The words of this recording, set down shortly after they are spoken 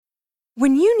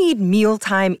When you need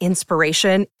mealtime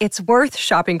inspiration, it's worth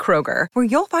shopping Kroger, where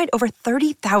you'll find over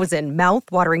 30,000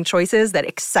 mouth-watering choices that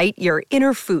excite your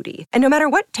inner foodie. And no matter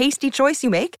what tasty choice you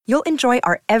make, you'll enjoy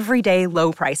our everyday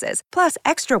low prices, plus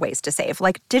extra ways to save,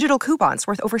 like digital coupons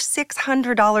worth over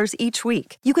 $600 each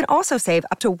week. You can also save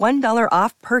up to $1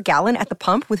 off per gallon at the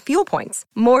pump with fuel points.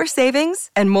 More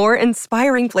savings and more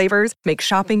inspiring flavors make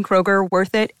shopping Kroger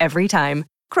worth it every time.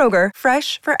 Kroger,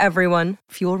 fresh for everyone.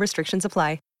 Fuel restrictions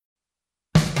apply.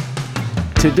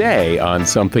 Today on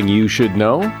Something You Should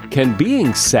Know, can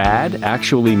being sad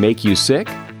actually make you sick?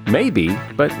 Maybe,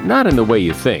 but not in the way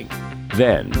you think.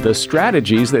 Then, the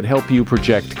strategies that help you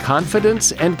project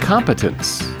confidence and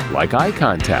competence, like eye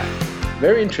contact.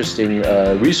 Very interesting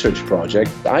research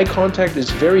project. Eye contact is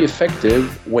very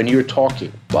effective when you're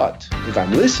talking, but if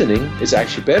I'm listening, it's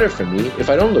actually better for me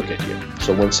if I don't look at you.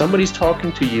 So when somebody's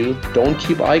talking to you, don't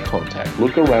keep eye contact.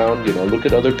 Look around, look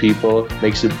at other people.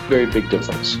 Makes a very big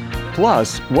difference.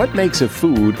 Plus, what makes a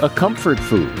food a comfort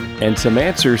food? And some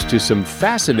answers to some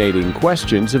fascinating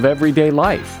questions of everyday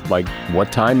life, like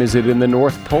what time is it in the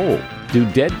North Pole? Do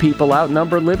dead people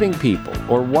outnumber living people?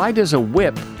 Or why does a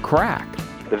whip crack?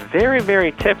 The very,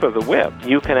 very tip of the whip,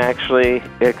 you can actually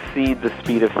exceed the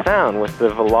speed of sound with the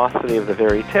velocity of the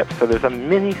very tip. So there's a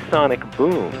mini sonic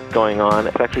boom going on.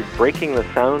 It's actually breaking the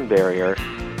sound barrier.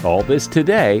 All this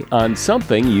today on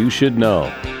Something You Should Know.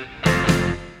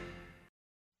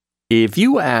 If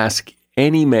you ask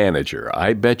any manager,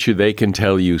 I bet you they can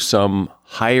tell you some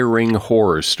hiring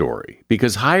horror story,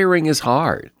 because hiring is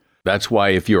hard. That's why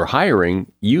if you're hiring,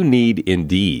 you need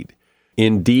Indeed.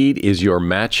 Indeed is your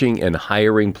matching and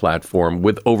hiring platform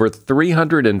with over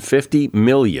 350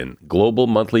 million global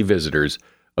monthly visitors,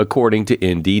 according to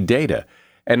Indeed data,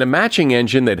 and a matching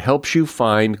engine that helps you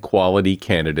find quality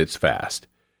candidates fast.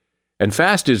 And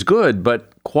fast is good,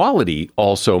 but quality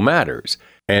also matters.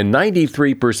 And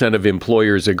 93% of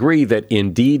employers agree that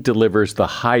Indeed delivers the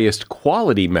highest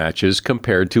quality matches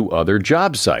compared to other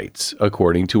job sites,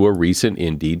 according to a recent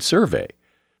Indeed survey.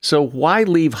 So why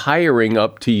leave hiring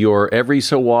up to your every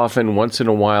so often, once in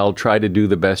a while, try to do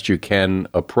the best you can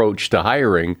approach to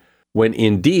hiring when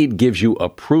Indeed gives you a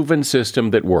proven system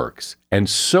that works and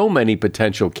so many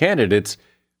potential candidates,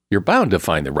 you're bound to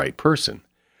find the right person.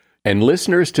 And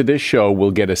listeners to this show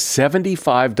will get a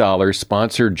 $75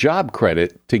 sponsored job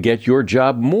credit to get your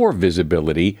job more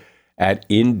visibility at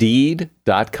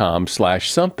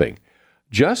Indeed.com/something.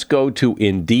 Just go to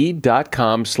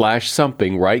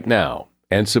Indeed.com/something right now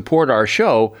and support our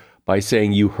show by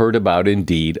saying you heard about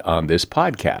Indeed on this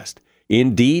podcast.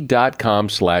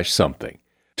 Indeed.com/something.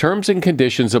 Terms and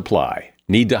conditions apply.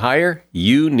 Need to hire?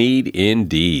 You need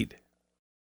Indeed.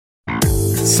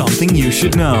 Something you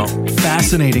should know.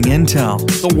 Fascinating intel,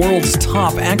 the world's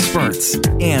top experts,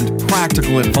 and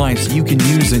practical advice you can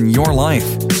use in your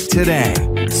life. Today,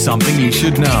 Something You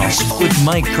Should Know with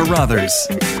Mike Carruthers.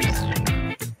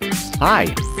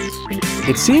 Hi.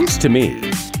 It seems to me,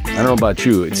 I don't know about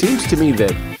you, it seems to me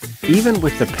that even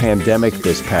with the pandemic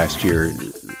this past year,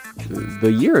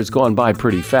 the year has gone by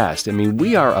pretty fast. I mean,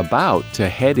 we are about to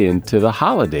head into the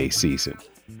holiday season.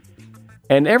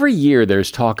 And every year there's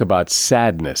talk about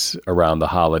sadness around the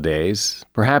holidays.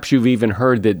 Perhaps you've even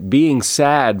heard that being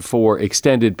sad for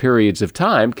extended periods of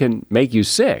time can make you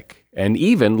sick and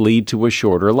even lead to a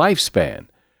shorter lifespan.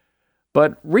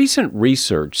 But recent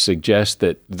research suggests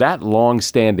that that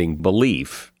long-standing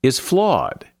belief is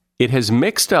flawed. It has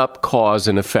mixed up cause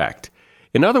and effect.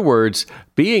 In other words,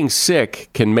 being sick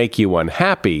can make you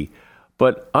unhappy,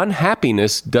 but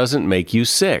unhappiness doesn't make you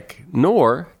sick,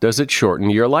 nor does it shorten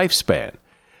your lifespan.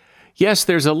 Yes,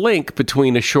 there's a link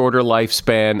between a shorter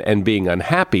lifespan and being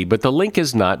unhappy, but the link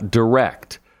is not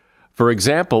direct. For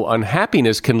example,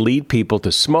 unhappiness can lead people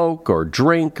to smoke or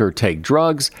drink or take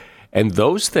drugs, and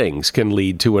those things can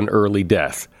lead to an early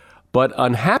death. But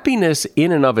unhappiness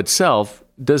in and of itself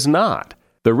does not.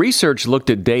 The research looked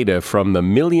at data from the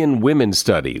Million Women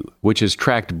Study, which has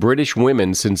tracked British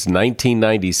women since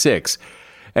 1996,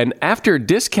 and after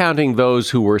discounting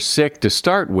those who were sick to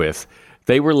start with,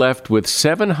 they were left with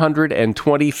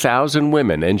 720,000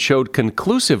 women and showed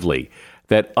conclusively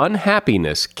that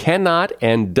unhappiness cannot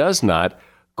and does not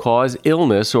cause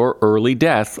illness or early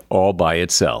death all by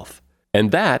itself. And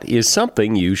that is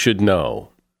something you should know.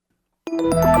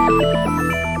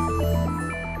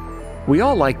 We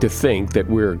all like to think that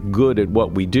we're good at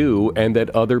what we do and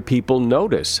that other people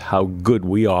notice how good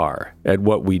we are at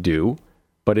what we do.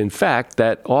 But in fact,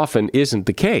 that often isn't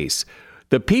the case.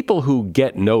 The people who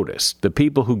get noticed, the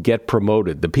people who get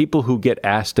promoted, the people who get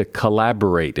asked to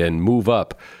collaborate and move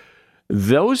up,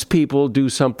 those people do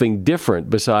something different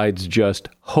besides just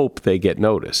hope they get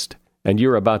noticed. And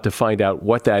you're about to find out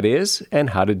what that is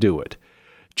and how to do it.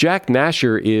 Jack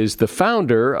Nasher is the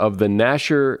founder of the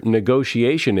Nasher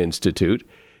Negotiation Institute.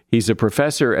 He's a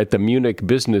professor at the Munich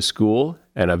Business School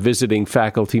and a visiting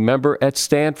faculty member at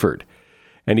Stanford.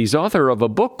 And he's author of a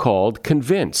book called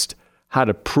Convinced: How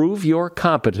to Prove Your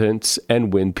Competence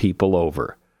and Win People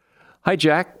Over. Hi,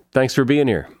 Jack. Thanks for being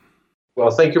here.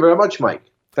 Well, thank you very much, Mike.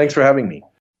 Thanks for having me.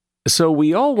 So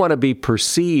we all want to be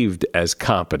perceived as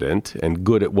competent and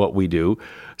good at what we do.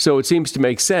 So it seems to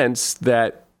make sense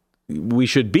that we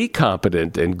should be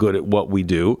competent and good at what we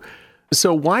do.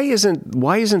 So why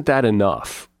isn't that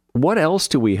enough? What else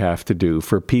do we have to do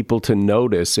for people to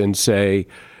notice and say,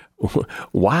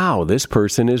 wow, this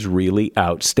person is really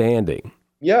outstanding?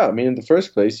 Yeah, I mean, in the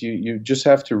first place, you just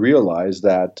have to realize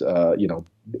that,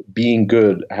 being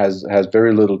good has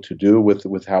very little to do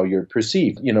with how you're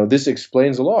perceived. This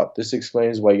explains a lot. This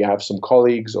explains why you have some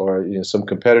colleagues or some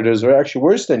competitors who are actually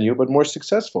worse than you, but more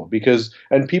successful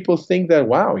and people think that,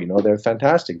 wow, they're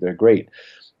fantastic, they're great.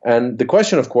 And the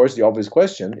question, of course, the obvious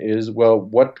question is, well,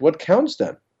 what counts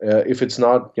then? If it's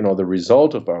not, the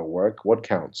result of our work, what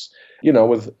counts?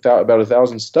 With about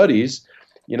 1,000 studies,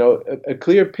 a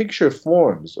clear picture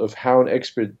forms of how an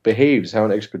expert behaves, how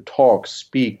an expert talks,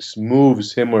 speaks,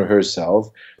 moves him or herself,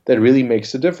 that really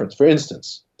makes a difference. For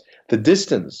instance, the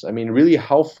distance, really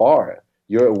how far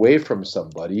you're away from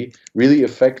somebody really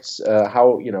affects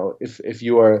how, if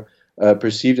you are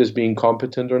perceived as being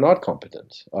competent or not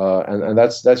competent. And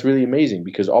that's really amazing,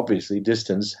 because obviously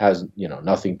distance has,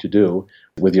 nothing to do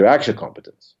with your actual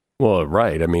competence. Well,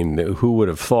 right. Who would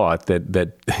have thought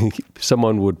that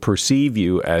someone would perceive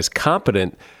you as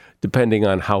competent depending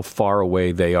on how far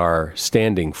away they are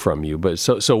standing from you? But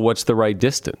so what's the right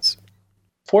distance?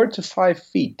 4 to 5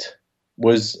 feet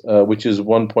which is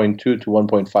 1.2 to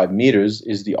 1.5 meters,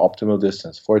 is the optimal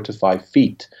distance. 4 to 5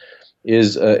 feet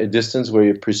is a distance where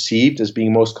you're perceived as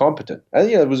being most competent. And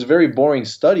it was a very boring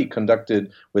study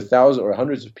conducted with thousands or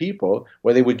hundreds of people,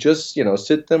 where they would just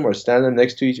sit them or stand them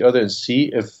next to each other and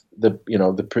see if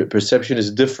the perception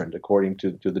is different according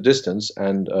to the distance.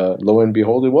 And lo and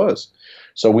behold, it was.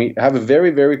 So we have a very,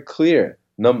 very clear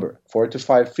number, 4 to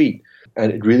 5 feet.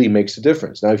 And it really makes a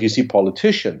difference. Now, if you see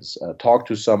politicians talk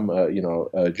to some,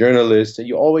 journalists,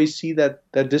 you always see that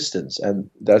distance, and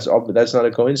that's not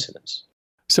a coincidence.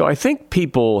 So I think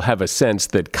people have a sense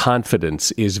that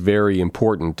confidence is very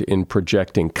important in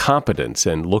projecting competence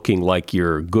and looking like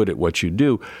you're good at what you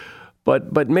do,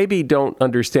 but maybe don't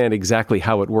understand exactly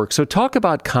how it works. So talk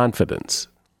about confidence.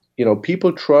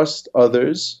 People trust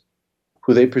others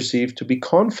who they perceive to be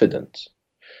confident.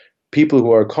 People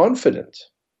who are confident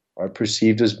are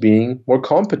perceived as being more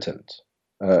competent,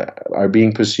 are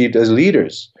being perceived as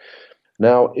leaders.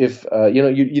 Now, if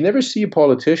you never see a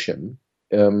politician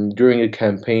during a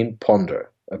campaign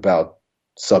ponder about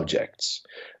subjects.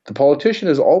 The politician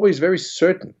is always very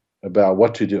certain about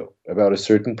what to do, about a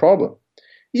certain problem,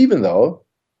 even though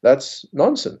that's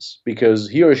nonsense, because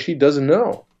he or she doesn't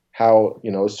know how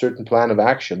a certain plan of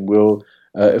action will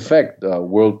affect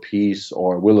world peace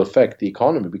or will affect the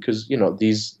economy, because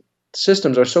these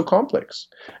systems are so complex,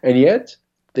 and yet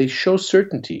they show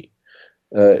certainty.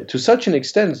 To such an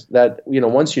extent that,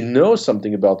 once you know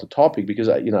something about the topic, because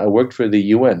I worked for the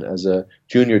UN as a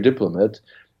junior diplomat,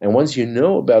 and once you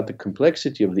know about the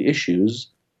complexity of the issues,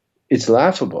 it's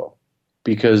laughable,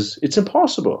 because it's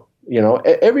impossible.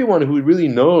 Everyone who really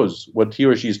knows what he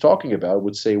or she is talking about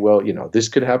would say, well, this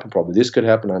could happen, probably this could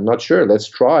happen, I'm not sure, let's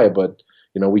try, but,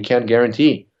 we can't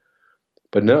guarantee.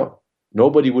 But no,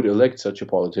 nobody would elect such a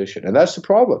politician, and that's the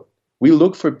problem. We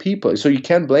look for people, so you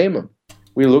can't blame them.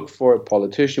 We look for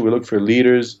politicians, we look for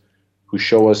leaders who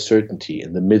show us certainty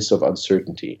in the midst of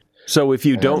uncertainty. So if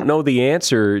you don't know the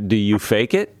answer, do you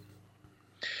fake it?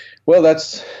 Well,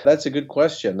 that's a good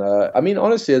question.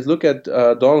 Honestly, let's look at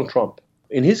Donald Trump.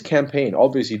 In his campaign,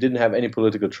 obviously, he didn't have any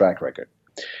political track record.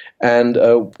 And,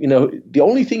 the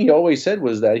only thing he always said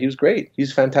was that he was great.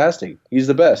 He's fantastic. He's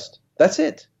the best. That's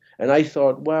it. And I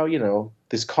thought, well,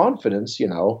 this confidence,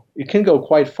 it can go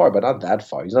quite far, but not that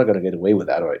far. He's not going to get away with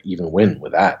that or even win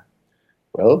with that.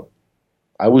 Well,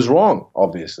 I was wrong,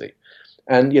 obviously.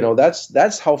 And,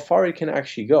 that's how far it can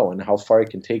actually go and how far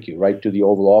it can take you, right to the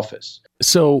Oval Office.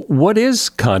 So what is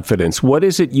confidence? What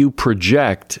is it you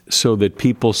project so that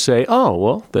people say, oh,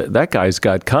 well, that guy's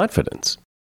got confidence?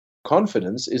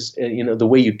 Confidence is, the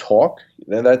way you talk,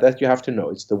 that you have to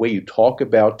know. It's the way you talk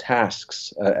about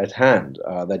tasks at hand,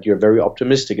 that you're very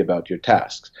optimistic about your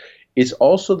tasks. It's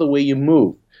also the way you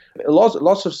move.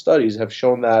 Lots of studies have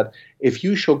shown that if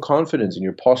you show confidence in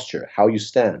your posture, how you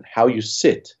stand, how you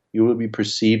sit, you will be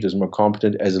perceived as more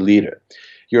competent as a leader.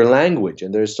 Your language,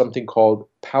 and there's something called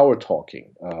power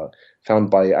talking, found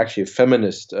by actually a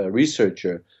feminist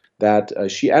researcher, that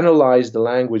she analyzed the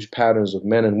language patterns of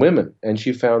men and women, and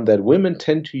she found that women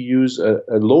tend to use a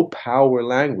low power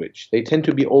language. They tend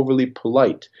to be overly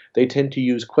polite. They tend to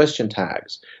use question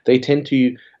tags. They tend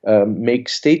to make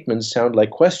statements sound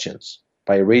like questions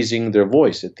by raising their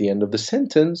voice at the end of the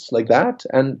sentence like that,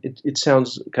 and it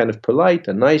sounds kind of polite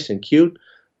and nice and cute,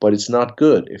 but it's not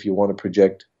good if you want to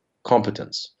project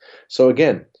competence. So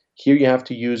again, here you have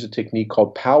to use a technique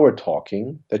called power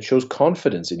talking that shows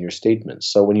confidence in your statements.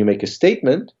 So when you make a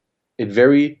statement, it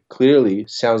very clearly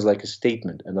sounds like a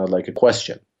statement and not like a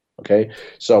question. Okay?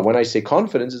 So when I say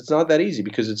confidence, it's not that easy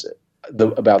because it's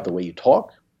about the way you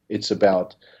talk. It's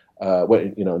about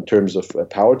in terms of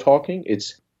power talking,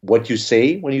 it's what you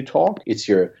say when you talk. It's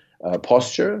your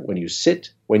posture when you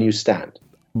sit, when you stand.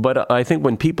 But I think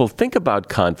when people think about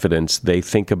confidence, they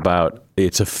think about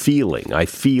it's a feeling. I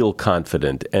feel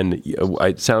confident. And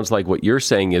it sounds like what you're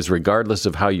saying is regardless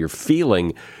of how you're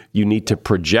feeling, you need to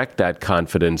project that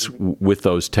confidence with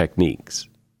those techniques.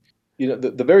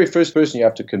 The very first person you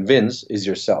have to convince is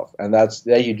yourself. And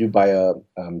that you do by a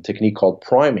technique called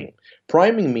priming.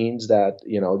 Priming means that,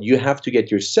 you have to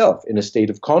get yourself in a state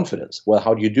of confidence. Well,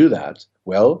 how do you do that?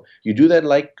 Well, you do that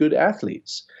like good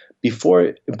athletes.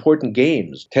 Before important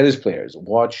games, tennis players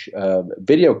watch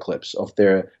video clips of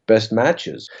their best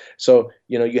matches. So,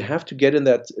 you have to get in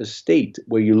that state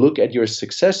where you look at your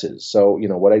successes. So,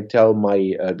 what I tell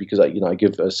because I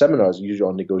give seminars usually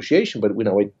on negotiation, but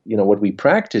what we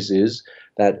practice is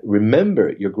that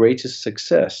remember your greatest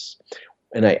success.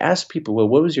 And I ask people, well,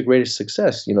 what was your greatest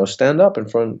success? Stand up in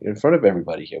front of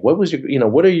everybody here. What was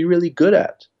what are you really good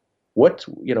at?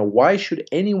 Why should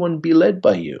anyone be led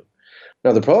by you?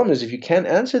 Now, the problem is if you can't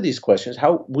answer these questions,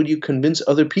 how would you convince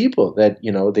other people that,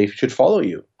 they should follow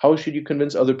you? How should you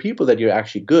convince other people that you're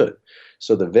actually good?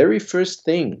 So the very first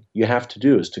thing you have to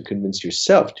do is to convince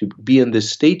yourself to be in this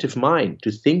state of mind,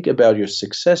 to think about your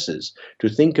successes, to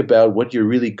think about what you're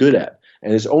really good at.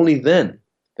 And it's only then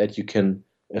that you can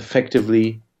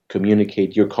effectively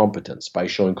communicate your competence by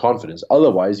showing confidence.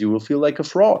 Otherwise, you will feel like a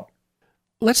fraud.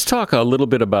 Let's talk a little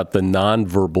bit about the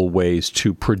nonverbal ways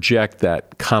to project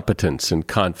that competence and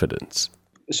confidence.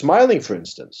 Smiling, for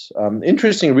instance.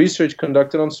 Interesting research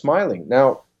conducted on smiling.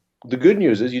 Now, the good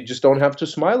news is you just don't have to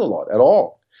smile a lot at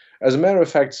all. As a matter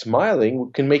of fact,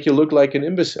 smiling can make you look like an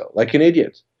imbecile, like an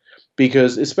idiot,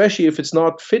 because especially if it's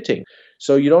not fitting.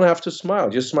 So you don't have to smile.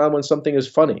 Just smile when something is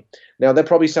funny. Now, that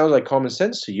probably sounds like common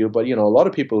sense to you, but a lot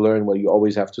of people learn, well, you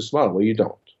always have to smile. Well, you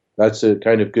don't. That's a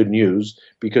kind of good news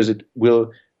because it will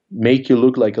make you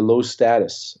look like a low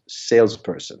status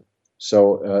salesperson.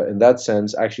 So in that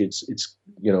sense, actually, it's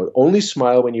only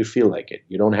smile when you feel like it.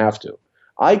 You don't have to.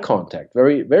 Eye contact,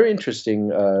 very, very interesting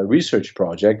research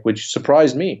project, which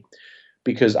surprised me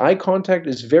because eye contact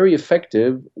is very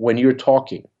effective when you're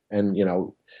talking and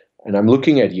I'm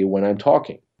looking at you when I'm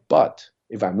talking. But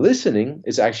if I'm listening,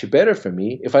 it's actually better for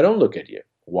me if I don't look at you.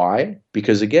 Why?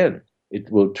 Because again, it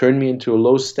will turn me into a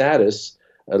low status,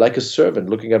 like a servant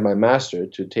looking at my master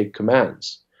to take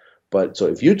commands. But so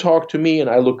if you talk to me and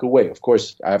I look away, of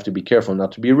course, I have to be careful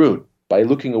not to be rude. By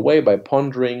looking away, by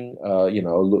pondering,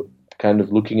 kind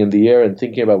of looking in the air and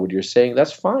thinking about what you're saying,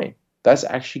 that's fine. That's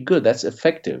actually good. That's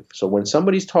effective. So when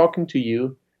somebody's talking to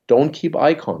you, don't keep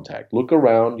eye contact. Look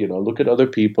around, look at other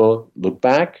people, look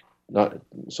back,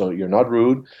 so you're not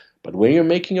rude. But when you're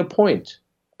making a point,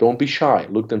 don't be shy.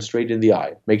 Look them straight in the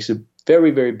eye. Makes a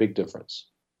very, very big difference.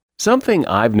 Something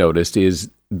I've noticed is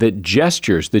that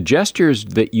the gestures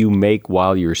that you make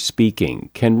while you're speaking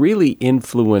can really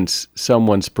influence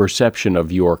someone's perception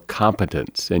of your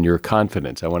competence and your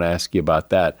confidence. I want to ask you about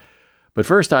that. But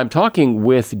first, I'm talking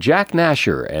with Jack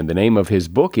Nasher, and the name of his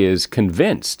book is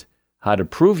Convinced: How to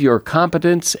Prove Your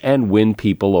Competence and Win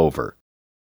People Over.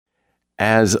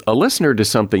 As a listener to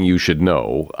Something You Should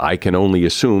Know, I can only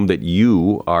assume that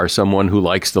you are someone who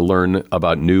likes to learn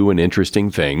about new and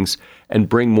interesting things and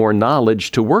bring more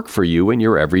knowledge to work for you in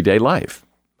your everyday life.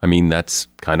 I mean, that's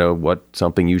kind of what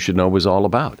Something You Should Know is all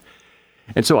about.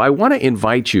 And so I want to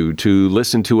invite you to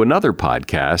listen to another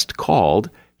podcast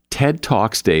called TED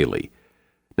Talks Daily.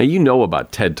 Now, you know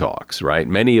about TED Talks, right?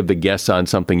 Many of the guests on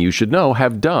Something You Should Know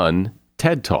have done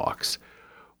TED Talks.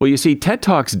 Well, you see, TED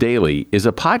Talks Daily is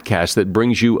a podcast that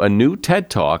brings you a new TED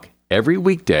Talk every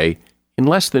weekday in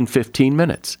less than 15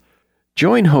 minutes.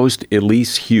 Join host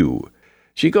Elise Hu.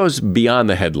 She goes beyond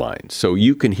the headlines so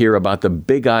you can hear about the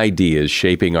big ideas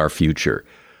shaping our future.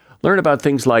 Learn about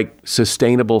things like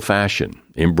sustainable fashion,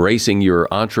 embracing your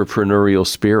entrepreneurial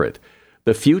spirit,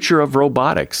 the future of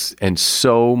robotics, and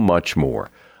so much more.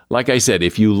 Like I said,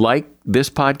 if you like this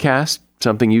podcast,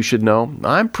 something you should know?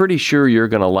 I'm pretty sure you're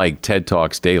going to like TED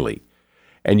Talks Daily.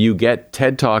 And you get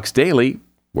TED Talks Daily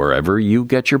wherever you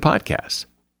get your podcasts.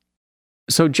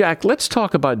 So, Jack, let's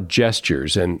talk about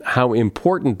gestures and how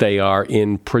important they are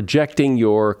in projecting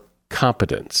your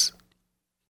competence.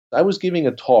 I was giving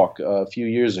a talk a few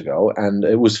years ago, and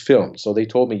it was filmed. So they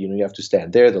told me, you have to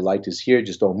stand there. The light is here.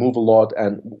 Just don't move a lot.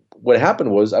 And what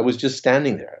happened was I was just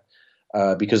standing there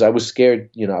because I was scared,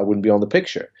 I wouldn't be on the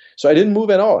picture. So I didn't move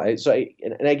at all.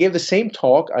 I gave the same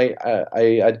talk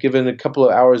I'd given a couple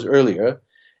of hours earlier,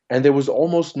 and there was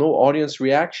almost no audience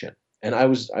reaction. And I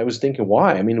was thinking,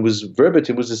 why? I mean, it was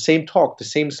verbatim. It was the same talk, the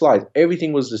same slide.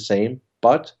 Everything was the same,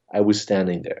 but I was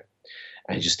standing there.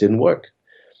 And it just didn't work.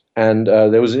 And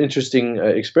there was an interesting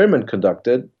experiment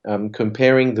conducted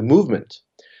comparing the movement.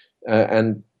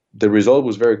 And the result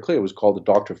was very clear. It was called the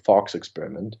Dr. Fox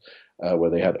experiment,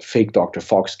 where they had a fake Dr.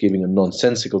 Fox giving a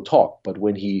nonsensical talk. But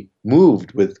when he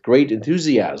moved with great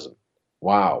enthusiasm,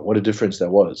 wow, what a difference that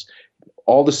was.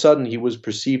 All of a sudden, he was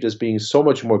perceived as being so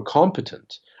much more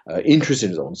competent, interested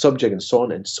in his own subject and so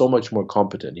on, and so much more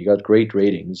competent. He got great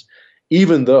ratings,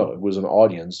 even though it was an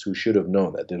audience who should have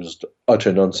known that it was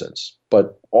utter nonsense.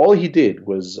 But all he did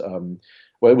was,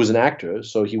 it was an actor,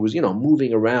 so he was,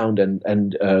 moving around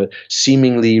and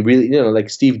seemingly really, like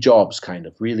Steve Jobs kind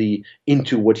of, really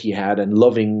into what he had and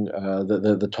loving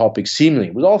the topic seemingly.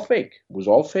 It was all fake. It was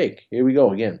all fake. Here we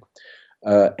go again.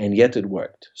 And yet it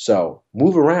worked. So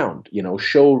move around,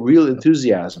 show real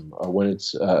enthusiasm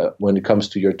when it comes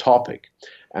to your topic.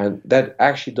 And that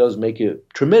actually does make a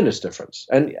tremendous difference.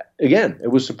 And again,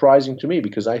 it was surprising to me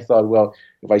because I thought, well,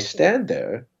 if I stand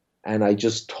there and I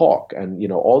just talk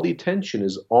and, all the attention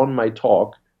is on my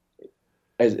talk,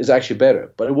 is actually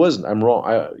better. But it wasn't. I'm wrong.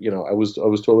 I was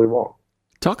totally wrong.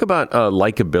 Talk about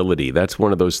likability. That's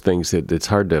one of those things that it's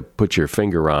hard to put your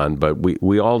finger on, but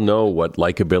we all know what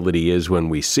likability is when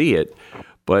we see it.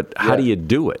 But how do you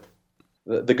do it?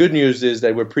 The good news is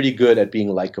that we're pretty good at being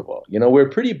likable. We're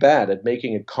pretty bad at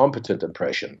making a competent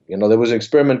impression. There was an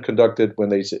experiment conducted when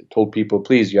they told people,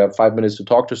 please, you have 5 minutes to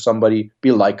talk to somebody,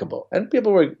 be likable. And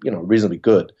people were, reasonably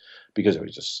good because they were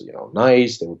just,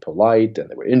 nice, they were polite, and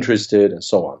they were interested, and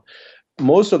so on.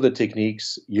 Most of the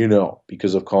techniques,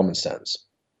 because of common sense.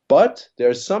 But there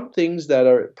are some things that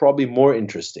are probably more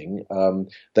interesting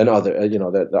than other,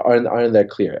 that aren't that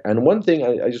clear. And one thing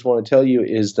I just want to tell you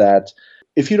is that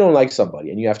if you don't like somebody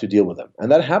and you have to deal with them,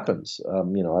 and that happens,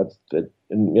 I'm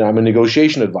a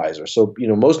negotiation advisor. So,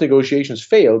 most negotiations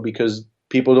fail because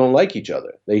people don't like each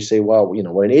other. They say, well,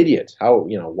 what an idiot. How,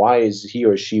 why is he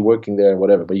or she working there,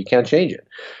 whatever, but you can't change it.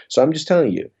 So I'm just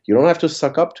telling you, you don't have to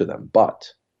suck up to them,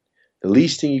 but the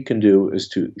least thing you can do is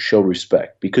to show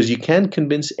respect, because you can't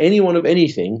convince anyone of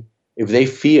anything if they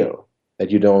feel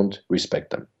that you don't respect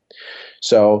them.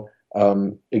 So,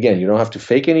 again, you don't have to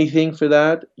fake anything for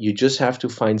that. You just have to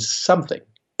find something,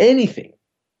 anything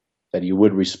that you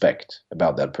would respect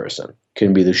about that person.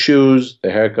 Can be the shoes,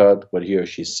 the haircut, what he or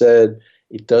she said.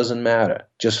 It doesn't matter.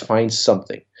 Just find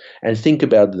something and think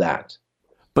about that.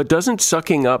 But doesn't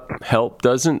sucking up help?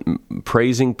 Doesn't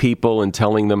praising people and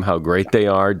telling them how great they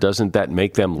are, doesn't that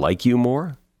make them like you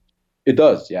more? It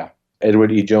does, yeah.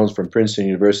 Edward E. Jones from Princeton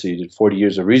University did 40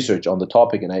 years of research on the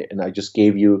topic, and I just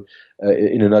gave you,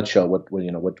 in a nutshell,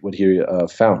 what he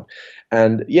found.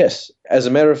 And yes, as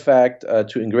a matter of fact,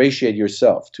 to ingratiate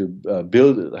yourself, to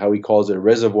build, how he calls it, a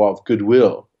reservoir of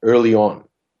goodwill early on,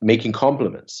 making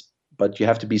compliments, but you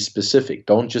have to be specific.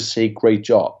 Don't just say "great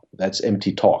job." That's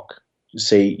empty talk.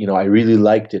 Say, I really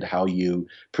liked it how you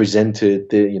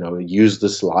presented used the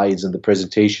slides in the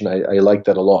presentation. I liked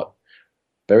that a lot.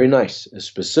 Very nice, a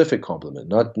specific compliment,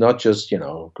 not just,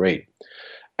 great.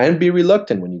 And be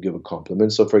reluctant when you give a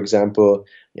compliment. So, for example,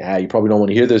 you probably don't want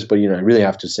to hear this, but, I really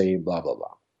have to say blah, blah,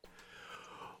 blah.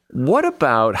 What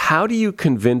about how do you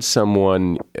convince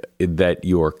someone that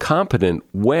you're competent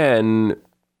when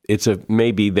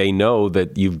maybe they know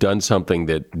that you've done something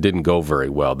that didn't go very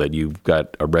well, that you've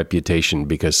got a reputation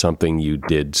because something you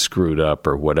did screwed up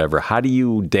or whatever? How do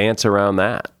you dance around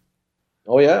that?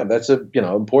 Oh yeah, that's a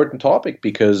important topic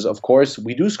because of course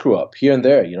we do screw up here and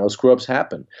there. Screw ups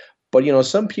happen, but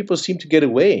some people seem to get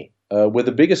away with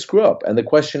the biggest screw up, and the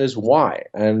question is why.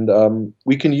 And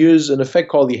we can use an effect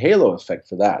called the halo effect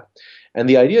for that. And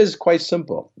the idea is quite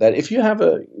simple: that if you have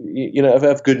if you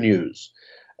have good news,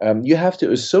 you have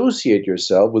to associate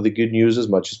yourself with the good news as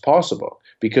much as possible.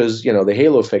 because the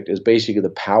halo effect is basically the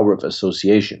power of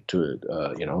association. To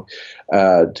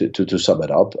sum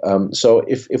it up. So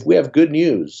if we have good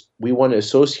news, we want to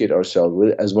associate ourselves with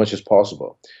it as much as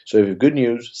possible. So if you have good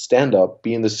news, stand up,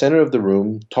 be in the center of the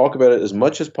room, talk about it as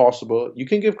much as possible. You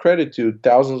can give credit to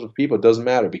thousands of people. It doesn't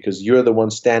matter because you're the one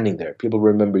standing there. People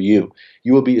remember you.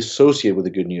 You will be associated with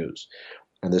the good news.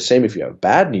 And the same if you have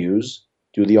bad news,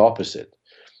 do the opposite.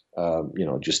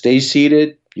 Just stay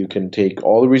seated. You can take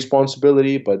all the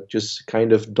responsibility, but just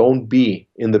kind of don't be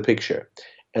in the picture.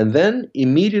 And then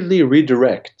immediately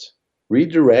redirect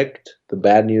the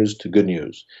bad news to good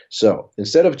news. So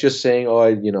instead of just saying, oh,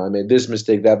 I made this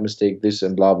mistake, that mistake, this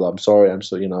and blah, blah, I'm sorry, I'm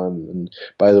so, and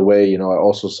by the way, I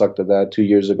also sucked at that 2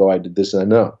 years ago, I did this and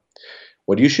no.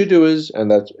 What you should do is,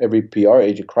 and that's every PR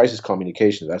agent, crisis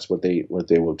communication, that's what they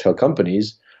will tell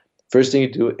companies. First thing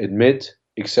you do, admit,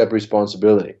 accept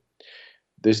responsibility.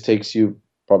 This takes you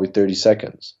probably 30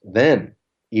 seconds. Then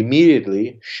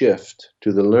immediately shift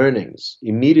to the learnings.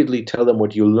 Immediately tell them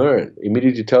what you learned.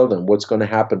 Immediately tell them what's going to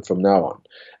happen from now on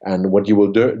and what you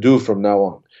will do from now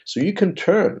on. So you can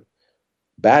turn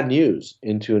bad news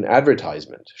into an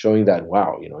advertisement showing that,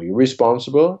 wow, you're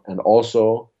responsible and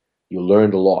also you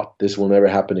learned a lot. This will never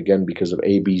happen again because of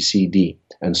A, B, C, D,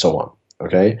 and so on.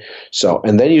 Okay? So,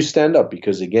 and then you stand up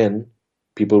because, again,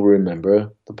 people will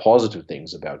remember the positive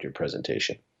things about your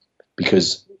presentation.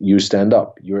 Because you stand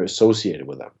up, you're associated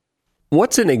with them.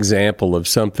 What's an example of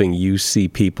something you see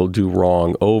people do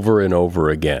wrong over and over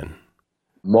again?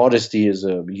 Modesty is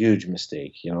a huge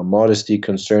mistake. Modesty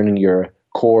concerning your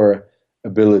core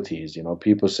abilities.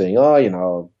 People saying, oh,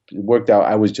 it worked out,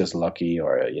 I was just lucky,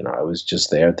 or, I was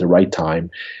just there at the right time.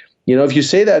 If you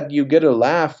say that, you get a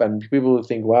laugh and people will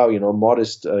think, wow,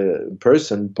 modest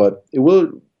person, but it will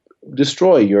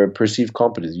destroy your perceived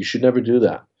competence. You should never do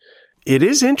that. It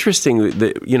is interesting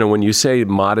that, when you say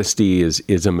modesty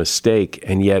is a mistake,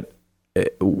 and yet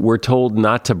we're told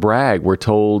not to brag. We're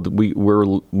told we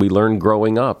learn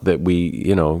growing up that we,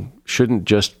 shouldn't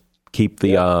just keep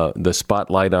the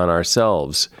spotlight on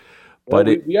ourselves. But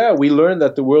we learn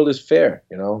that the world is fair.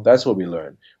 That's what we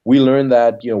learn. We learn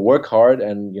that, work hard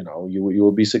and, you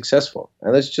will be successful.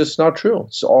 And that's just not true.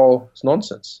 It's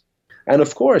nonsense. And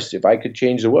of course, if I could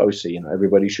change the world, I would say,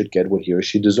 everybody should get what he or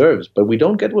she deserves. But we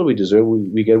don't get what we deserve.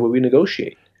 We get what we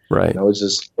negotiate. Right. It's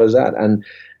as simple as that.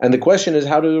 And the question is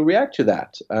how to react to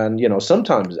that. And,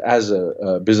 sometimes as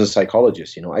a business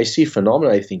psychologist, I see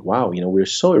phenomena. I think, wow, we're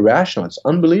so irrational. It's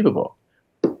unbelievable.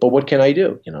 But what can I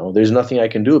do? There's nothing I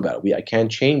can do about it. I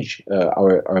can't change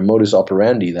our modus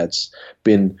operandi that's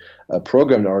been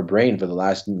programmed in our brain for the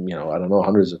last,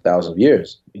 hundreds of thousands of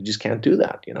years. You just can't do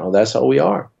that. That's how we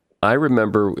are. I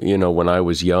remember, when I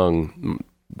was young,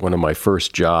 one of my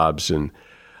first jobs, and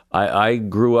I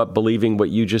grew up believing what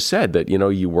you just said, that,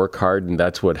 you work hard and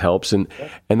that's what helps. And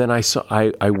then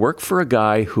I worked for a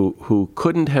guy who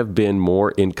couldn't have been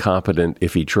more incompetent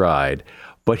if he tried,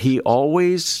 but he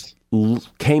always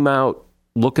came out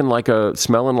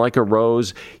smelling like a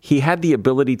rose. He had the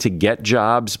ability to get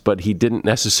jobs, but he didn't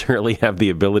necessarily have the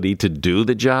ability to do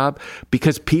the job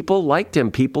because people liked him.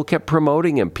 People kept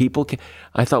promoting him.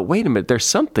 I thought, wait a minute, there's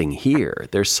something here.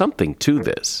 There's something to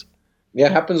this. Yeah,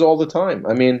 it happens all the time.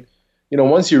 I mean,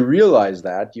 once you realize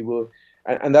that, you will,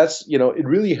 and that's, it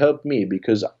really helped me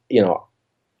because,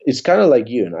 it's kind of like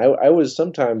you. And I was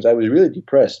really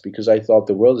depressed because I thought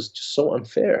the world is just so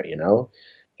unfair,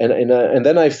 And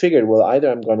then I figured, well, either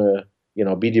I'm going to,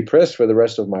 be depressed for the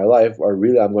rest of my life, or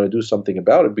really I'm going to do something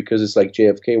about it, because it's like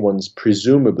JFK once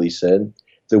presumably said,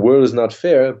 the world is not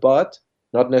fair, but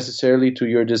not necessarily to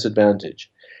your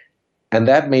disadvantage. And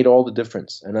that made all the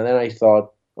difference. And then I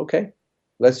thought, okay,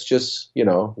 let's just,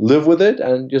 live with it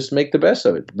and just make the best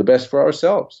of it, the best for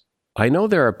ourselves. I know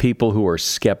there are people who are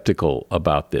skeptical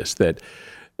about this, that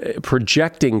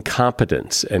projecting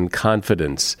competence and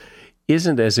confidence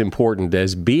isn't as important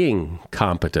as being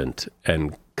competent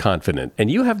and confident. And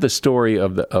you have the story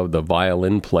of the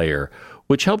violin player,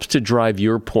 which helps to drive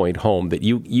your point home that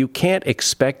you can't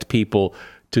expect people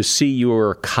to see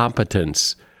your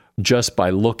competence just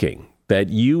by looking, that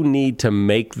you need to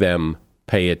make them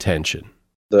pay attention.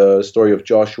 The story of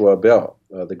Joshua Bell,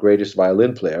 the greatest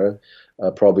violin player,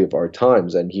 probably of our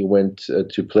times, and he went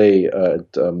to play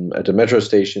at a metro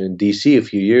station in D.C. a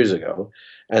few years ago.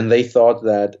 And they thought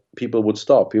that people would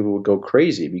stop, people would go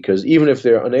crazy, because even if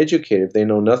they're uneducated, if they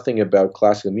know nothing about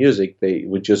classical music, they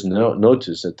would just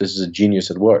notice that this is a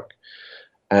genius at work.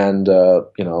 And,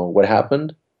 what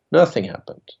happened? Nothing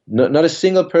happened. Not a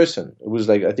single person. It was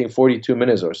like, I think 42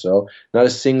 minutes or so. Not a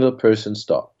single person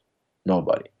stopped.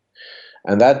 Nobody.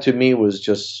 And that to me was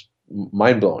just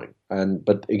mind-blowing.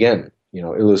 But again,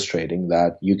 illustrating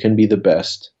that you can be the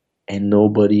best and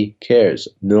nobody cares.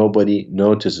 Nobody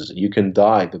notices. You can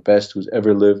die the best who's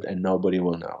ever lived and nobody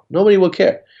will know. Nobody will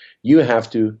care. You have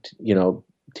to,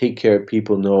 take care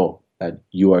people know that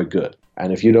you are good.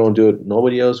 And if you don't do it,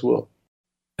 nobody else will.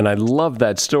 And I love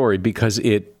that story because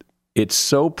it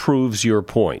so proves your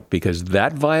point, because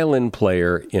that violin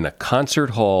player in a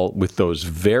concert hall with those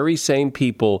very same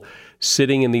people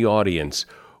sitting in the audience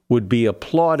would be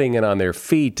applauding and on their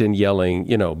feet and yelling,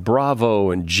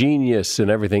 bravo and genius and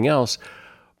everything else.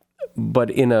 But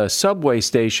in a subway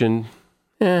station,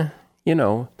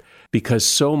 because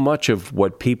so much of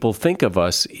what people think of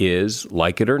us is,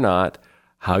 like it or not,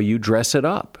 how you dress it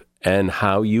up and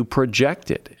how you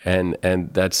project it. And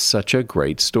that's such a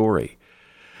great story.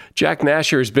 Jack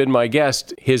Nasher has been my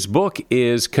guest. His book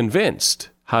is Convinced: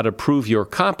 How to Prove Your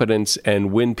Competence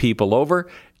and Win People Over.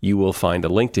 You will find a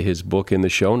link to his book in the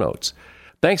show notes.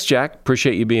 Thanks, Jack.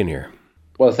 Appreciate you being here.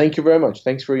 Well, thank you very much.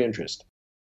 Thanks for your interest.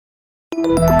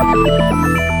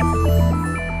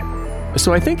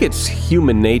 So I think it's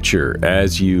human nature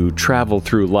as you travel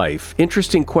through life.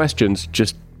 Interesting questions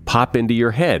just pop into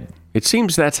your head. It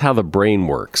seems that's how the brain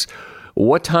works.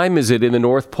 What time is it in the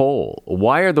North Pole?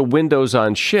 Why are the windows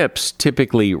on ships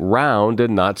typically round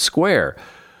and not square?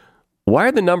 Why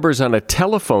are the numbers on a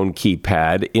telephone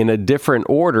keypad in a different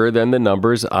order than the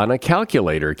numbers on a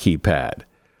calculator keypad?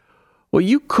 Well,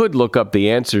 you could look up the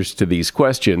answers to these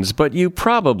questions, but you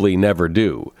probably never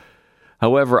do.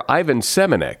 However, Ivan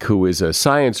Seminek, who is a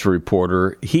science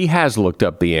reporter, he has looked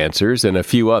up the answers and a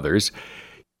few others.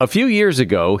 A few years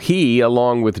ago, he,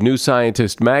 along with New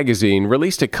Scientist magazine,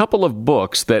 released a couple of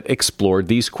books that explored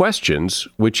these questions,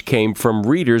 which came from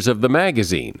readers of the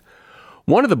magazine.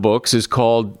 One of the books is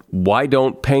called Why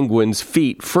Don't Penguins'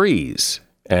 Feet Freeze?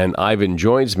 And Ivan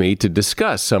joins me to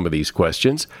discuss some of these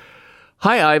questions.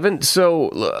 Hi, Ivan. So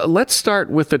let's start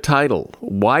with the title.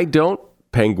 Why don't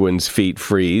penguins' feet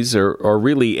freeze, or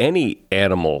really any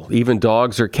animal, even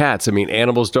dogs or cats? I mean,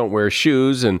 animals don't wear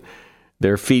shoes and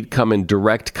their feet come in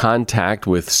direct contact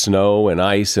with snow and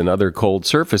ice and other cold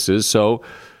surfaces, so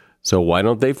why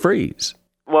don't they freeze?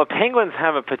 Well, penguins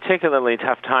have a particularly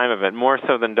tough time of it, more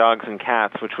so than dogs and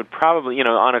cats, which would probably,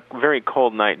 on a very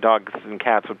cold night, dogs and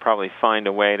cats would probably find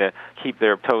a way to keep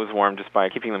their toes warm just by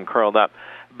keeping them curled up.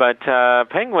 But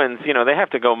penguins, they have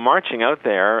to go marching out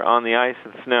there on the ice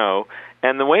and snow.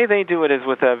 And the way they do it is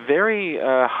with a very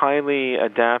highly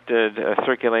adapted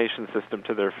circulation system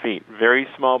to their feet. Very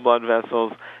small blood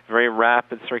vessels, very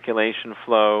rapid circulation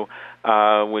flow,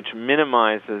 which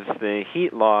minimizes the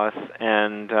heat loss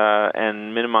and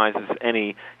minimizes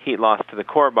any heat loss to the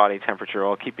core body temperature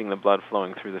while keeping the blood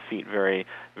flowing through the feet very,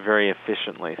 very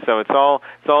efficiently. So it's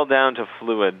all down to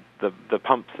fluid, the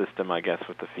pump system, I guess,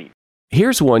 with the feet.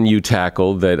 Here's one you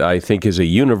tackle that I think is a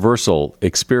universal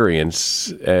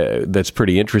experience that's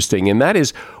pretty interesting, and that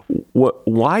is,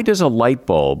 why does a light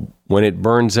bulb, when it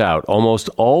burns out, almost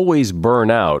always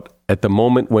burn out at the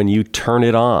moment when you turn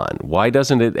it on? Why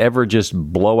doesn't it ever just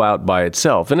blow out by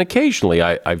itself? And occasionally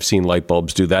I've seen light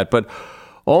bulbs do that, but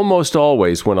almost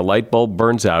always when a light bulb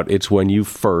burns out, it's when you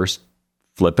first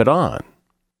flip it on.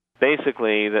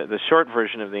 Basically, the short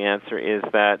version of the answer is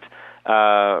that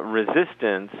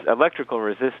electrical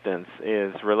resistance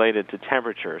is related to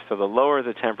temperature. So the lower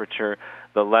the temperature,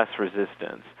 the less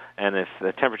resistance. And if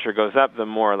the temperature goes up, the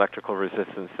more electrical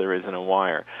resistance there is in a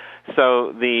wire.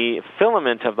 So the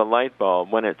filament of the light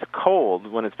bulb, when it's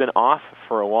cold, when it's been off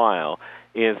for a while,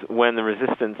 is when the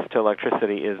resistance to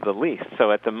electricity is the least.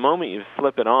 So at the moment you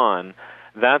flip it on,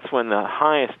 that's when the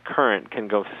highest current can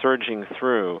go surging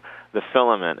through the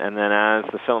filament, and then as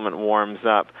the filament warms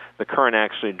up, the current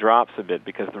actually drops a bit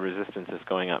because the resistance is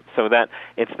going up. So that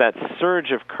it's that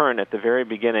surge of current at the very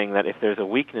beginning that if there's a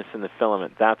weakness in the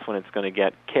filament, that's when it's going to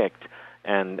get kicked,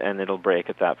 and it'll break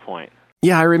at that point.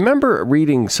 Yeah, I remember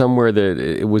reading somewhere that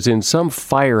it was in some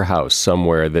firehouse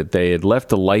somewhere that they had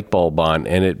left a light bulb on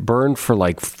and it burned for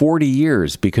like 40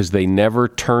 years because they never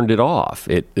turned it off,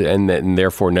 and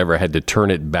therefore never had to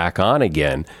turn it back on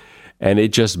again, and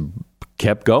it just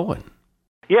kept going.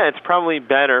 Yeah, it's probably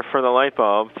better for the light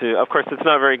bulb to, of course, it's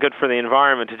not very good for the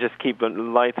environment to just keep the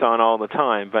lights on all the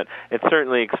time, but it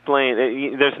certainly explains,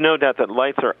 there's no doubt that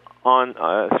lights are on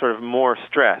sort of more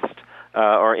stressed,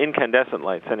 or incandescent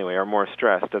lights anyway, are more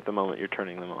stressed at the moment you're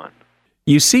turning them on.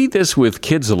 You see this with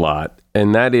kids a lot,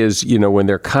 and that is, when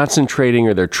they're concentrating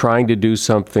or they're trying to do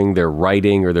something, they're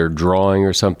writing or they're drawing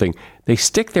or something, they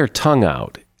stick their tongue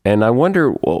out. And I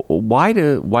wonder, why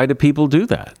do people do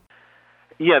that?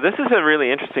 Yeah, this is a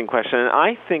really interesting question, and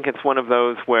I think it's one of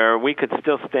those where we could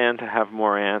still stand to have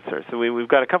more answers. So we've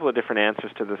got a couple of different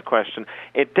answers to this question.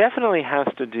 It definitely has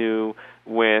to do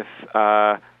with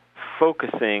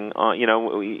focusing on,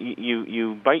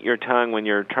 you bite your tongue when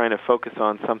you're trying to focus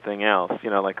on something else,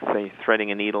 like, say,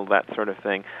 threading a needle, that sort of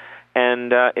thing.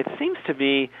 And it seems to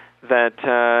be that,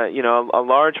 a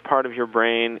large part of your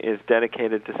brain is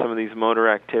dedicated to some of these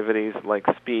motor activities like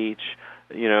speech.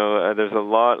 There's a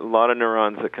lot of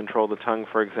neurons that control the tongue,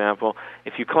 for example.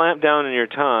 If you clamp down on your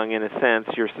tongue, in a sense,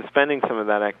 you're suspending some of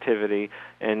that activity,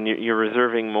 and you're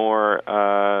reserving more,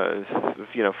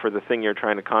 for the thing you're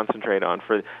trying to concentrate on,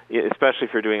 especially if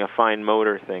you're doing a fine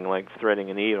motor thing like threading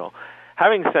a needle.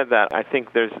 Having said that, I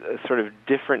think there's sort of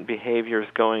different behaviors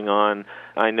going on.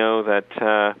 I know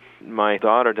that my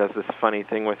daughter does this funny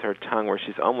thing with her tongue where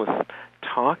she's almost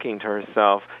talking to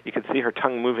herself. You can see her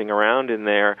tongue moving around in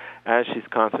there as she's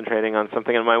concentrating on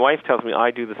something. And my wife tells me I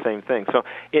do the same thing. So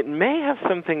it may have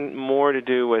something more to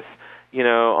do with,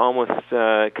 almost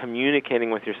communicating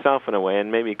with yourself in a way,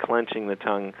 and maybe clenching the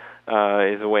tongue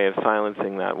is a way of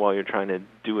silencing that while you're trying to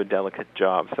do a delicate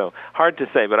job. So hard to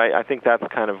say, but I think that's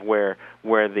kind of where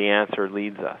the answer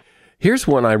leads us. Here's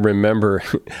one I remember.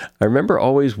 I remember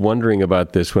always wondering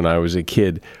about this when I was a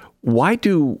kid. Why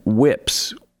do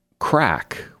whips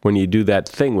crack when you do that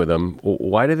thing with them?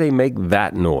 Why do they make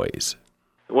that noise?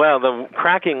 Well, the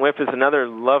cracking whip is another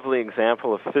lovely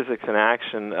example of physics in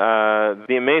action.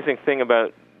 The amazing thing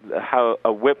about how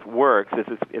a whip works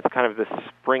is it's kind of this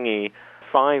springy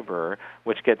fiber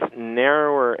which gets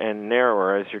narrower and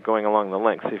narrower as you're going along the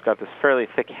length. So you've got this fairly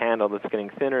thick handle that's getting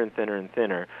thinner and thinner and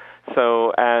thinner. So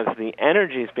as the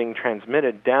energy is being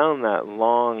transmitted down that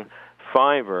long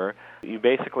fiber, you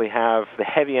basically have the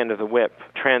heavy end of the whip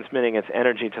transmitting its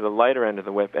energy to the lighter end of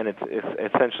the whip, and it's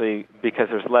essentially, because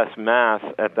there's less mass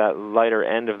at that lighter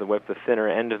end of the whip, the thinner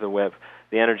end of the whip,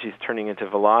 the energy is turning into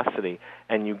velocity.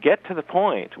 And you get to the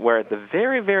point where at the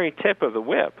very, very tip of the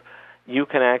whip, you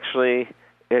can actually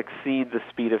exceed the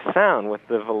speed of sound with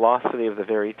the velocity of the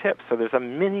very tip. So there's a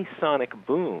mini sonic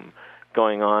boom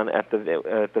going on at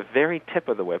the very tip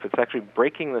of the whip. It's actually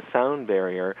breaking the sound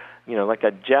barrier, like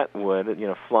a jet would,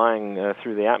 flying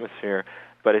through the atmosphere,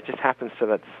 but it just happens to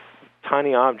that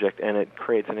tiny object, and it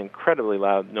creates an incredibly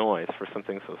loud noise for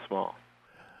something so small.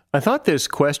 I thought this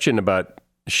question about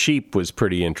sheep was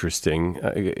pretty interesting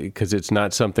because it's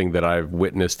not something that I've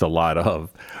witnessed a lot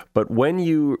of. But when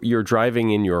you're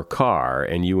driving in your car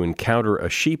and you encounter a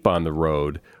sheep on the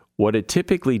road, what it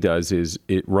typically does is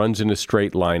it runs in a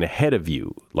straight line ahead of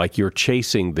you, like you're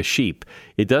chasing the sheep.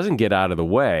 It doesn't get out of the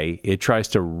way. It tries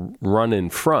to run in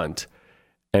front.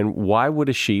 And why would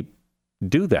a sheep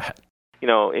do that?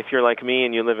 If you're like me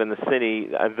and you live in the city,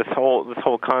 this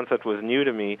whole concept was new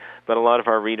to me, but a lot of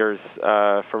our readers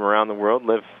from around the world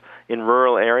live in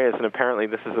rural areas, and apparently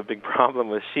this is a big problem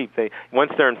with sheep.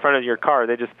 Once they're in front of your car,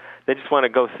 they just want to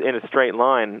go in a straight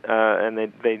line, and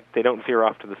they don't veer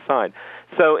off to the side.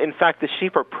 So in fact, the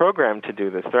sheep are programmed to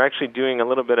do this. They're actually doing a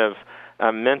little bit of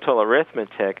mental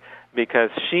arithmetic, because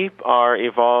sheep are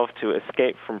evolved to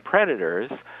escape from predators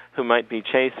who might be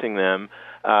chasing them,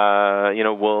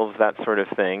 wolves, that sort of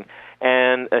thing.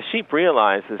 And a sheep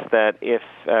realizes that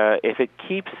if it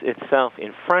keeps itself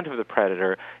in front of the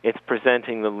predator, it's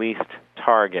presenting the least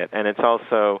target, and it's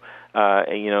also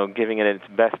giving it its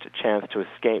best chance to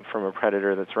escape from a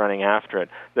predator that's running after it.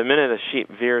 The minute a sheep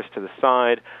veers to the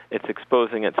side, it's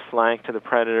exposing its flank to the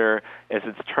predator. As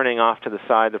it's turning off to the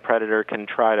side, the predator can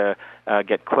try to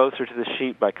get closer to the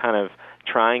sheep by kind of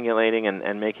triangulating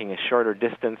and making a shorter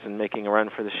distance and making a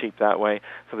run for the sheep that way.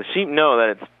 So the sheep know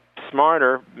that it's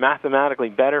smarter, mathematically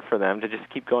better for them to just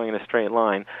keep going in a straight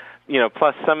line.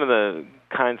 Plus some of the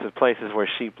kinds of places where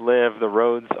sheep live, the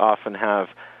roads often have,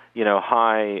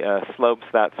 high slopes,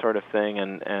 that sort of thing,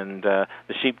 and the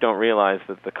sheep don't realize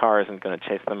that the car isn't going to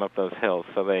chase them up those hills,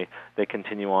 so they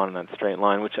continue on in that straight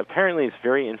line, which apparently is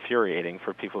very infuriating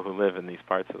for people who live in these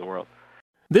parts of the world.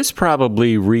 This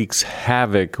probably wreaks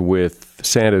havoc with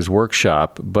Santa's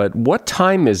workshop, but what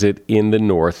time is it in the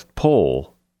North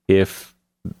Pole? If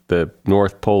the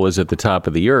North Pole is at the top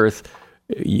of the Earth,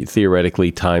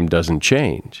 theoretically time doesn't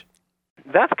change.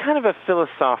 That's kind of a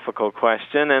philosophical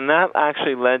question, and that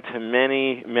actually led to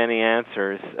many, many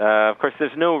answers. Of course,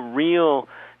 there's no real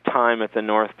time at the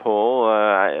North Pole.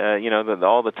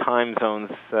 All the time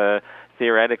zones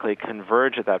theoretically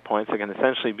converge at that point, so it can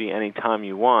essentially be any time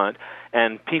you want.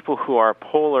 And people who are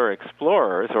polar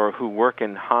explorers or who work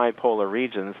in high polar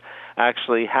regions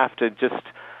actually have to just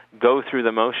go through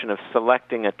the motion of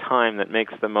selecting a time that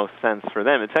makes the most sense for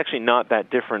them. It's actually not that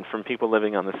different from people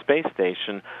living on the space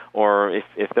station, or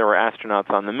if there were astronauts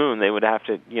on the moon, they would have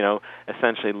to,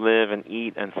 essentially live and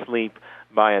eat and sleep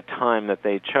by a time that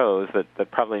they chose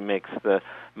that probably makes the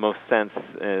most sense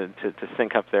to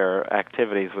sync up their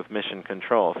activities with mission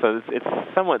control. So it's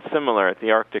somewhat similar at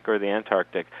the Arctic or the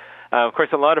Antarctic. Of course,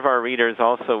 a lot of our readers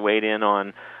also weighed in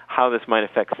on how this might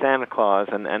affect Santa Claus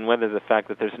and whether the fact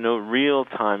that there's no real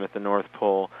time at the North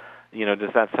Pole, does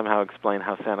that somehow explain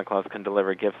how Santa Claus can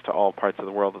deliver gifts to all parts of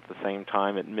the world at the same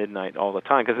time at midnight all the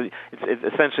time? Because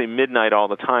it's essentially midnight all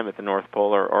the time at the North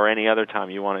Pole, or any other time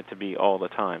you want it to be all the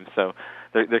time. So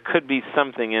there could be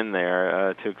something in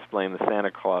there to explain the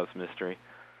Santa Claus mystery.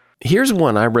 Here's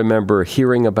one I remember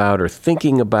hearing about or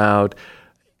thinking about,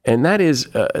 and that is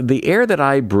the air that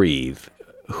I breathe.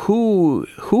 Who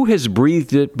has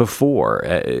breathed it before?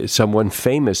 Someone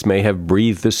famous may have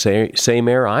breathed the same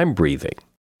air I'm breathing.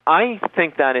 I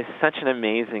think that is such an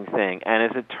amazing thing, and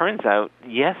as it turns out,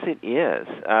 yes, it is.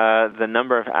 The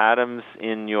number of atoms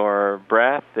in your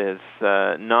breath is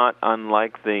not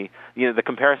unlike the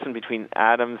comparison between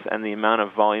atoms and the amount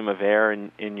of volume of air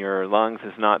in your lungs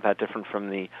is not that different from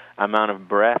the amount of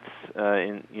breaths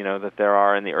that there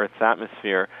are in the Earth's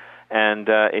atmosphere. And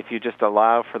if you just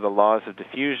allow for the laws of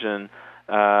diffusion,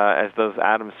 as those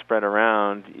atoms spread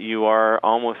around, you are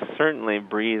almost certainly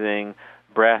breathing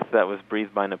breath that was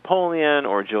breathed by Napoleon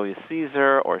or Julius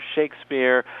Caesar or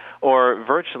Shakespeare or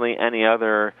virtually any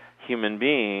other human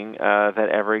being that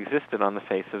ever existed on the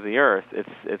face of the earth.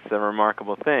 It's a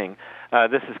remarkable thing.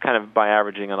 This is kind of by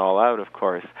averaging it all out, of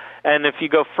course. And if you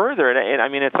go further,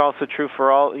 it's also true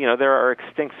for all, there are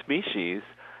extinct species.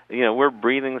 We're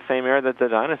breathing the same air that the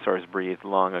dinosaurs breathed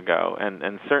long ago.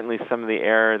 And certainly some of the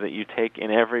air that you take in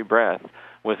every breath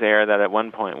was air that at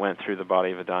one point went through the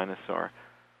body of a dinosaur.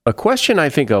 A question I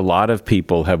think a lot of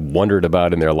people have wondered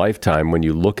about in their lifetime when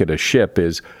you look at a ship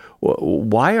is,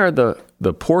 why are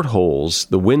the portholes,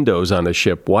 the windows on a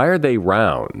ship, why are they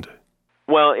round?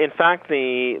 Well, in fact,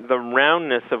 the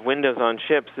roundness of windows on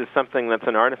ships is something that's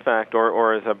an artifact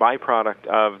or is a byproduct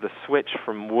of the switch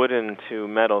from wooden to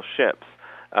metal ships.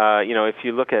 If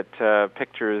you look at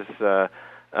pictures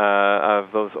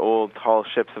of those old tall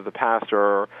ships of the past,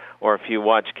 or if you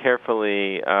watch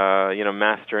carefully,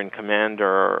 Master and Commander,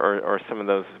 or some of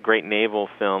those great naval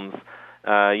films,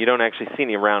 you don't actually see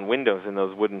any round windows in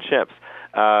those wooden ships.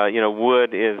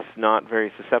 Wood is not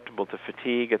very susceptible to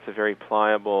fatigue. It's a very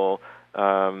pliable,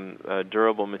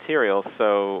 durable material.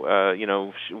 So,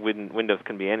 windows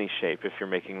can be any shape if you're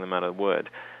making them out of wood.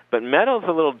 But metal's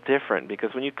a little different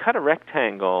because when you cut a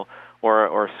rectangle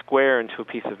or square into a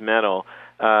piece of metal,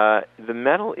 the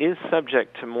metal is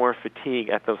subject to more fatigue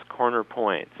at those corner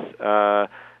points. Those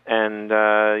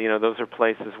are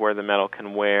places where the metal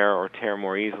can wear or tear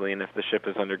more easily, and if the ship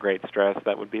is under great stress,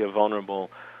 that would be a vulnerable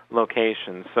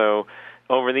location. So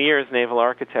over the years, naval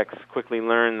architects quickly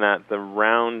learned that the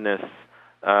roundness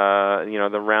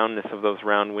of those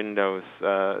round windows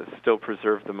still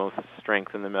preserve the most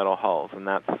strength in the metal hulls, and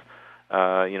that's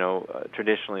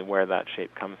traditionally where that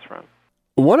shape comes from.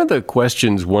 One of the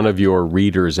questions one of your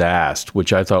readers asked,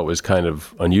 which I thought was kind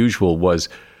of unusual, was,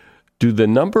 do the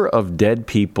number of dead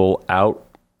people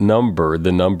outnumber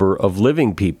the number of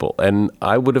living people? And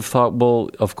I would have thought, well,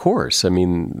 of course. I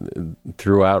mean,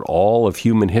 throughout all of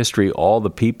human history, all the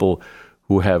people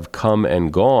who have come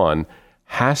and gone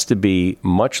has to be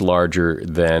much larger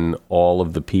than all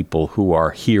of the people who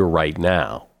are here right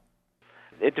now.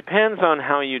 It depends on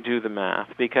how you do the math,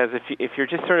 because if you're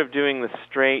just sort of doing the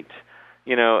straight,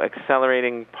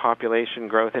 accelerating population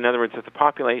growth, in other words, if the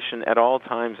population at all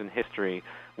times in history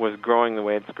was growing the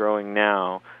way it's growing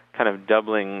now, kind of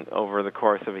doubling over the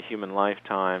course of a human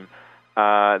lifetime,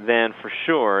 then for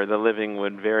sure the living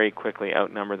would very quickly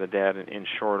outnumber the dead in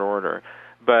short order.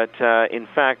 But in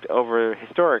fact, over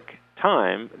historic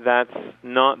time, that's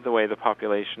not the way the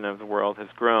population of the world has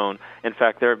grown. In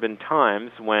fact, there have been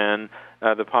times when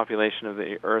the population of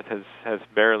the Earth has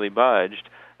barely budged,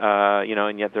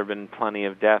 and yet there have been plenty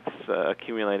of deaths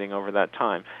accumulating over that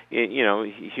time.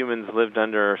 Humans lived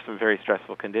under some very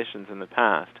stressful conditions in the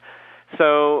past.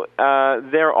 So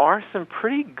there are some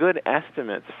pretty good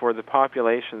estimates for the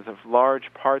populations of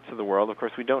large parts of the world. Of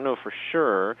course, we don't know for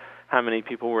sure how many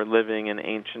people were living in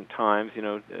ancient times,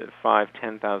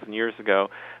 5,000-10,000 years ago.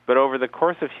 But over the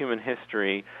course of human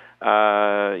history,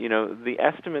 the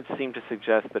estimates seem to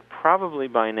suggest that probably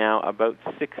by now about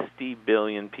 60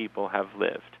 billion people have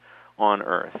lived on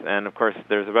Earth. And of course,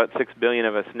 there's about 6 billion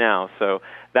of us now, so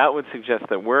that would suggest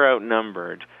that we're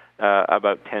outnumbered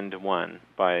about 10 to 1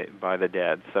 by the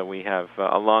dead. So we have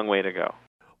a long way to go.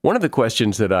 One of the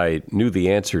questions that I knew the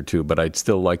answer to, but I'd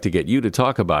still like to get you to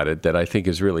talk about it, that I think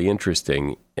is really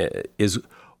interesting, is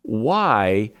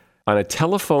why on a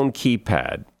telephone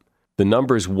keypad, the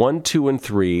numbers 1, 2, and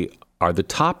 3 are the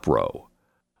top row.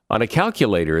 On a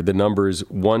calculator, the numbers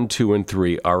 1, 2, and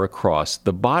 3 are across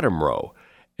the bottom row.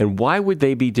 And why would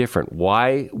they be different?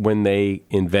 Why, when they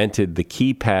invented the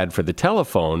keypad for the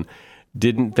telephone,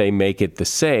 didn't they make it the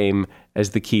same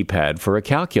as the keypad for a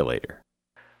calculator?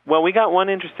 Well, we got one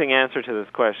interesting answer to this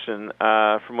question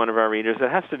from one of our readers. It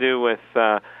has to do with,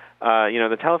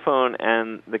 the telephone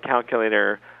and the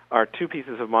calculator are two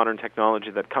pieces of modern technology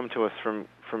that come to us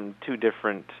from two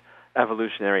different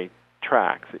evolutionary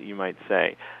tracks, you might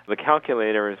say. The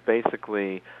calculator is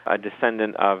basically a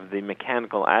descendant of the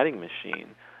mechanical adding machine.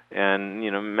 And,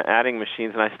 adding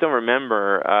machines, and I still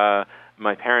remember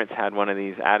my parents had one of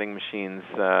these adding machines.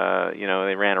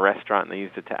 They ran a restaurant and they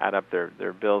used it to add up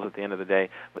their bills at the end of the day.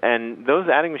 And those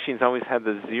adding machines always had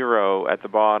the 0 at the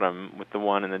bottom with the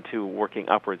 1 and the 2 working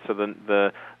upwards. So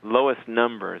the lowest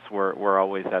numbers were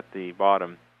always at the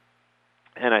bottom.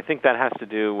 And I think that has to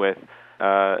do with,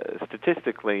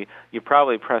 statistically, you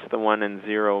probably press the 1 and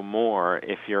 0 more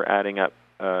if you're adding up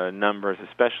numbers,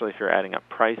 especially if you're adding up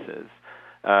prices.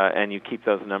 And you keep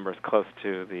those numbers close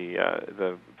to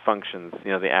the functions,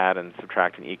 the add and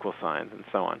subtract and equal signs and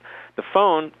so on. The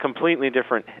phone, completely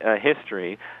different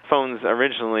history. Phones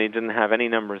originally didn't have any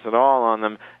numbers at all on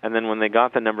them, and then when they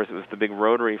got the numbers, it was the big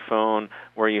rotary phone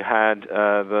where you had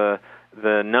the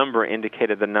number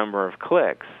indicated the number of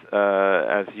clicks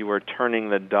as you were turning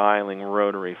the dialing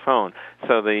rotary phone.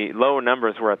 So the low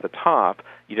numbers were at the top.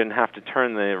 You didn't have to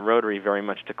turn the rotary very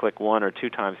much to click 1 or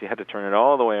 2 times. You had to turn it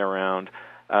all the way around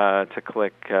to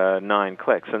click 9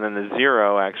 clicks. And then the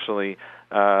 0 actually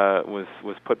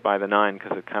was put by the 9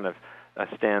 because it kind of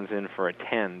stands in for a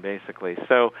 10, basically.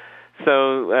 So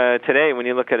today, when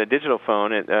you look at a digital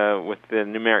phone with the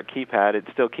numeric keypad, it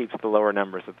still keeps the lower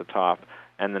numbers at the top,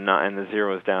 and the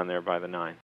 0 is down there by the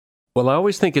 9. Well, I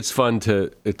always think it's fun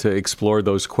to explore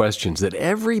those questions that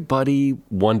everybody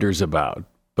wonders about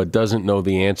but doesn't know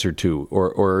the answer to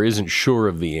or isn't sure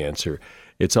of the answer.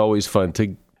 It's always fun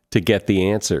to get the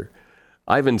answer.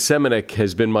 Ivan Semeniuk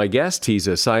has been my guest. He's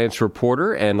a science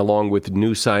reporter and, along with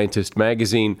New Scientist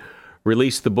magazine,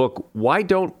 released the book, Why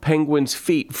Don't Penguins'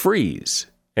 Feet Freeze?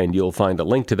 And you'll find a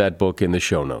link to that book in the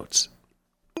show notes.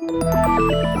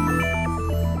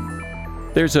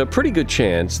 There's a pretty good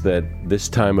chance that this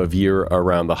time of year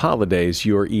around the holidays,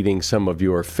 you're eating some of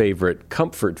your favorite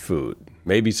comfort food,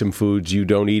 maybe some foods you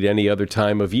don't eat any other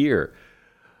time of year.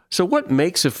 So what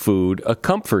makes a food a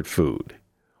comfort food?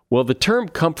 Well, the term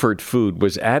comfort food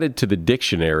was added to the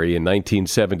dictionary in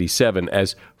 1977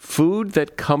 as food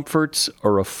that comforts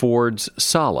or affords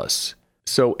solace.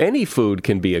 So any food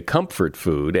can be a comfort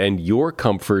food, and your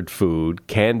comfort food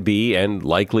can be and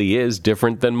likely is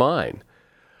different than mine.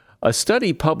 A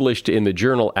study published in the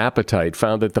journal Appetite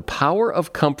found that the power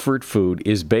of comfort food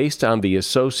is based on the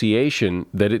association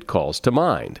that it calls to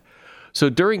mind. So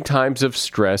during times of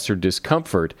stress or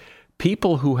discomfort,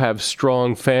 people who have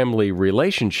strong family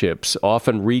relationships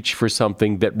often reach for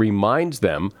something that reminds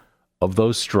them of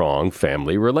those strong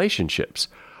family relationships.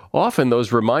 Often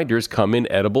those reminders come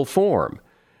in edible form.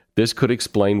 This could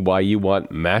explain why you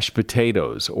want mashed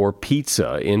potatoes or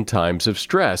pizza in times of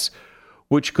stress,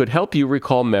 which could help you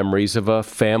recall memories of a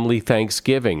family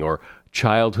Thanksgiving or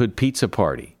childhood pizza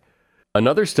party.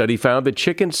 Another study found that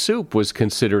chicken soup was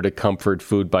considered a comfort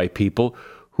food by people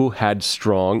who had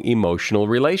strong emotional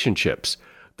relationships.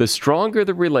 The stronger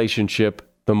the relationship,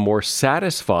 the more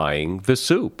satisfying the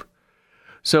soup.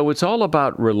 So it's all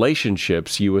about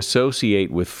relationships you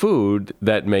associate with food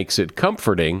that makes it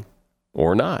comforting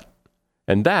or not.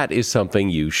 And that is something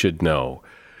you should know.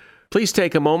 Please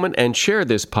take a moment and share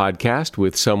this podcast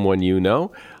with someone you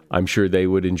know. I'm sure they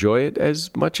would enjoy it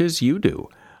as much as you do.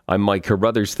 I'm Mike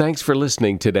Carruthers. Thanks for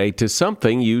listening today to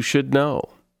Something You Should Know.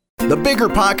 The Bigger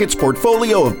Pockets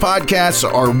portfolio of podcasts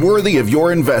are worthy of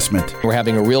your investment. We're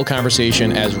having a real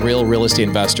conversation as real estate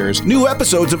investors. New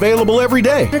episodes available every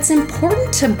day. It's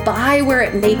important to buy where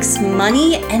it makes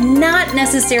money and not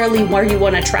necessarily where you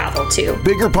want to travel to.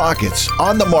 Bigger Pockets,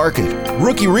 On the Market,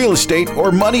 Rookie Real Estate,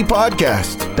 or Money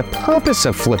Podcast. The purpose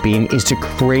of flipping is to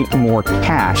create more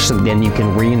cash so then you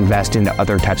can reinvest into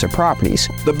other types of properties.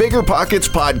 The Bigger Pockets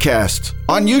Podcast,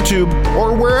 on YouTube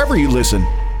or wherever you listen.